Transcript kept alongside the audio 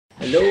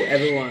Hello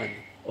everyone,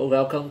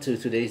 welcome to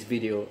today's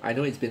video. I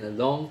know it's been a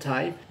long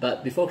time,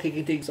 but before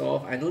kicking things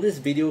off, I know this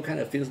video kind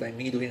of feels like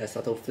me doing a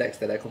subtle flex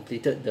that I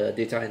completed the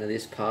data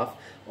analyst path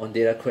on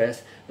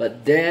DataQuest,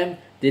 but damn,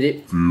 did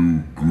it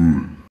feel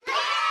good.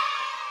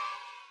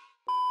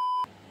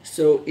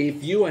 So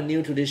if you are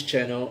new to this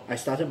channel, I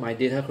started my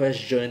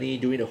DataQuest journey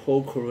during the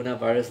whole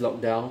coronavirus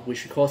lockdown,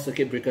 which we call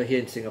circuit breaker here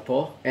in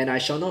Singapore. And I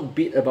shall not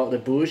beat about the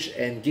bush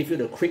and give you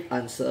the quick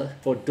answer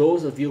for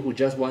those of you who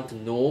just want to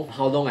know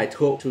how long I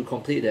took to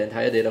complete the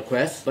entire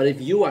DataQuest. But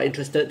if you are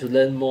interested to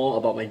learn more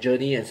about my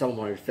journey and some of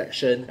my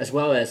reflection, as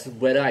well as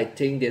whether I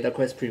think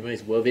DataQuest Premium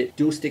is worth it,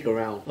 do stick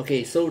around.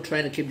 Okay, so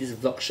trying to keep this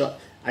vlog short,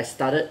 I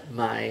started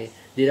my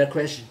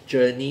DataQuest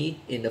journey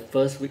in the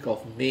first week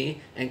of May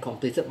and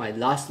completed my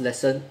last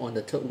lesson on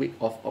the third week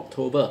of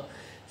October.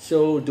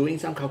 So doing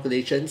some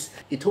calculations,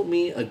 it took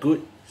me a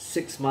good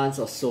 6 months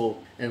or so,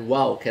 and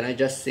wow, can I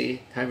just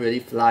say, time really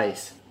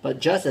flies. But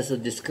just as a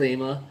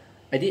disclaimer,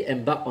 I did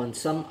embark on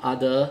some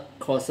other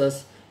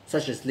courses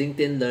such as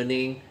LinkedIn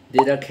Learning,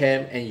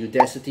 DataCamp and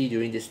Udacity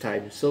during this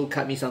time, so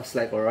cut me some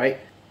slack, alright?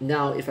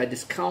 Now if I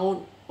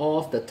discount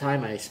off the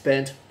time I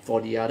spent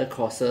for the other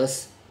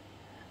courses,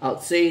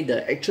 I'd say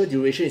the actual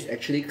duration is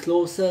actually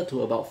closer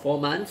to about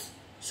 4 months.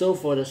 So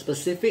for the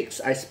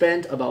specifics, I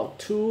spent about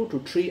 2 to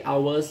 3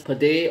 hours per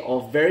day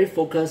of very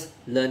focused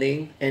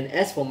learning. And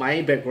as for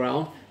my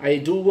background, I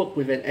do work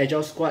with an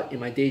agile squad in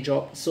my day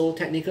job, so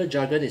technical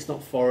jargon is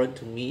not foreign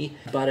to me.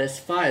 But as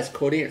far as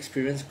coding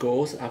experience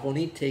goes, I've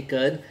only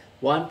taken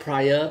one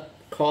prior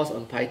course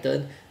on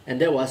Python, and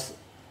that was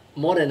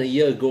more than a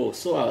year ago,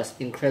 so I was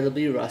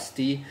incredibly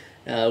rusty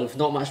with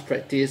not much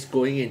practice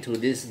going into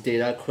this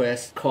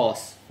DataQuest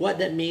course. What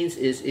that means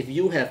is if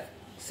you have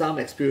some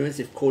experience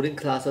with coding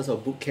classes or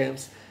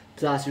bootcamps,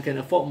 plus you can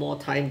afford more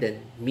time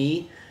than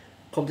me,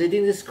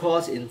 completing this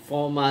course in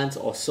 4 months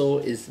or so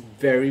is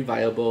very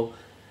viable.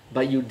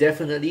 But you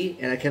definitely,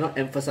 and I cannot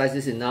emphasize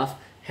this enough,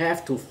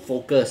 have to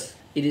focus.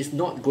 It is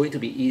not going to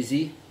be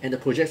easy, and the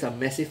projects are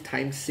massive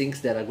time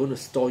sinks that are going to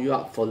store you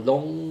up for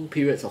long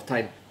periods of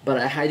time. But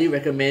I highly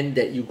recommend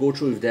that you go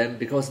through with them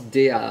because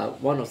they are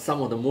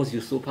some of the most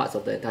useful parts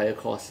of the entire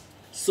course.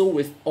 So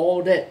with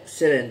all that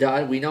said and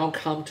done, we now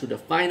come to the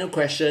final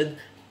question,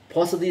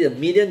 possibly the $1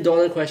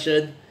 million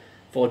question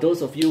for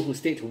those of you who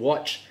stayed to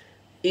watch.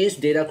 Is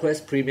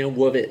DataQuest Premium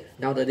worth it?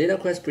 Now the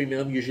DataQuest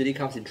Premium usually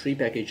comes in 3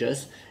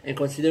 packages, and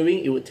considering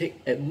it would take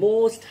at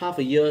most half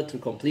a year to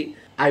complete,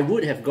 I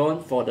would have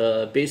gone for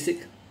the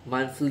basic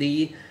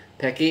monthly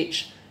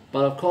package.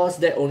 But of course,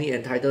 that only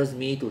entitles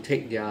me to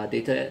take their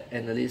data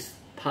analyst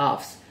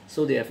paths.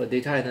 So they have a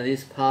data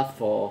analyst path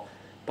for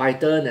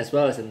Python as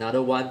well as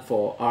another one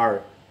for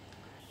R.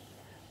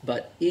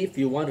 But if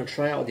you want to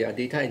try out their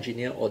data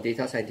engineer or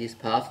data scientist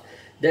path,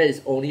 that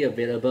is only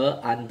available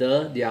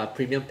under their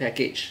premium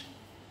package.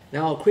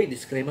 Now a quick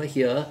disclaimer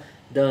here,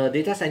 the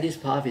data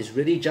scientist path is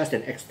really just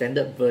an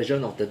extended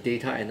version of the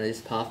data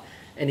analyst path,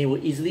 and it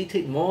will easily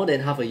take more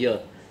than half a year.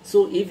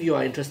 So if you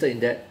are interested in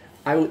that,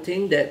 I would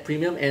think that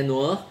premium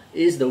annual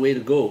is the way to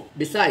go.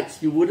 Besides,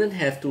 you wouldn't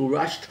have to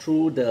rush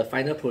through the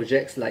final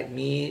projects like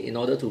me in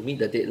order to meet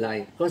the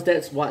deadline, because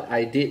that's what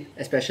I did,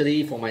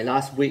 especially for my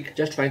last week,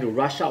 just trying to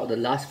rush out the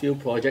last few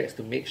projects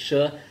to make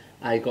sure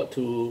I got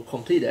to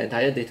complete the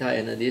entire data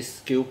analyst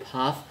skill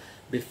path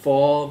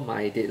before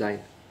my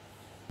deadline.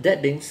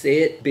 That being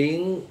said,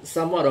 being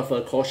somewhat of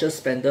a cautious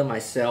spender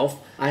myself,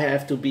 I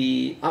have to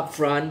be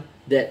upfront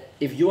that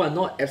if you are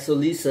not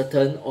absolutely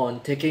certain on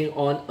taking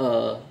on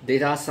a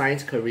data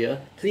science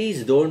career,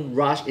 please don't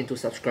rush into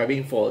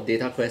subscribing for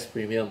DataQuest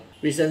Premium.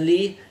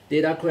 Recently,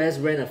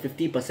 DataQuest ran a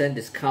 50%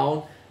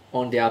 discount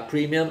on their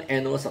premium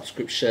annual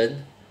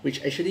subscription,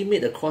 which actually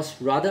made the cost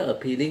rather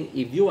appealing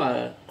if you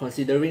are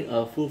considering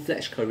a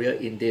full-fledged career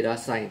in data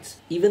science.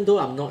 Even though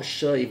I'm not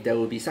sure if there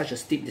will be such a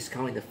steep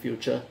discount in the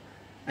future,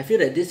 I feel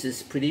that this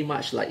is pretty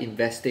much like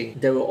investing.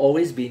 There will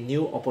always be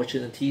new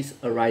opportunities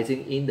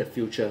arising in the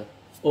future.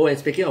 Oh, and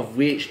speaking of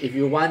which, if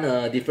you want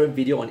a different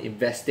video on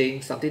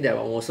investing, something that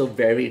I'm also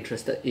very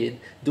interested in,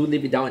 do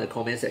leave it down in the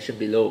comment section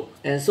below.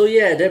 And so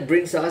yeah, that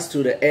brings us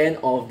to the end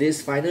of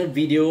this final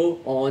video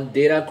on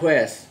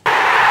DataQuest.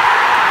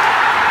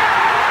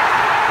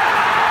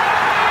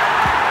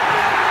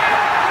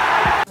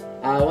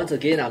 Once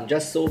again, I'm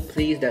just so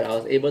pleased that I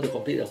was able to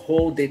complete the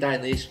whole data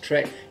analyst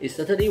track. It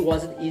certainly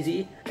wasn't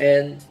easy,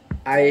 and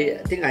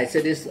I think I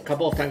said this a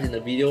couple of times in the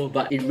video,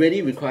 but it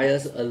really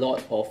requires a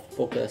lot of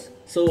focus.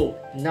 So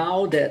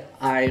now that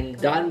I'm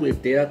done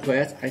with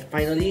DataQuest, I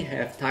finally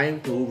have time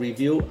to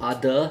review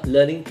other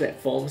learning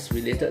platforms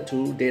related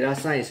to data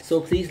science. So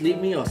please leave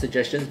me your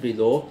suggestions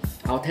below.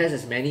 I'll test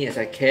as many as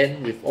I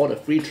can with all the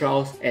free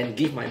trials and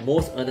give my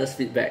most earnest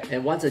feedback.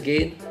 And once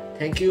again,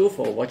 thank you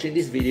for watching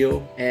this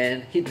video,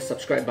 and hit the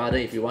subscribe button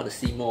if you want to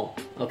see more.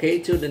 Okay,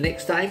 till the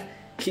next time,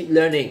 keep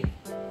learning.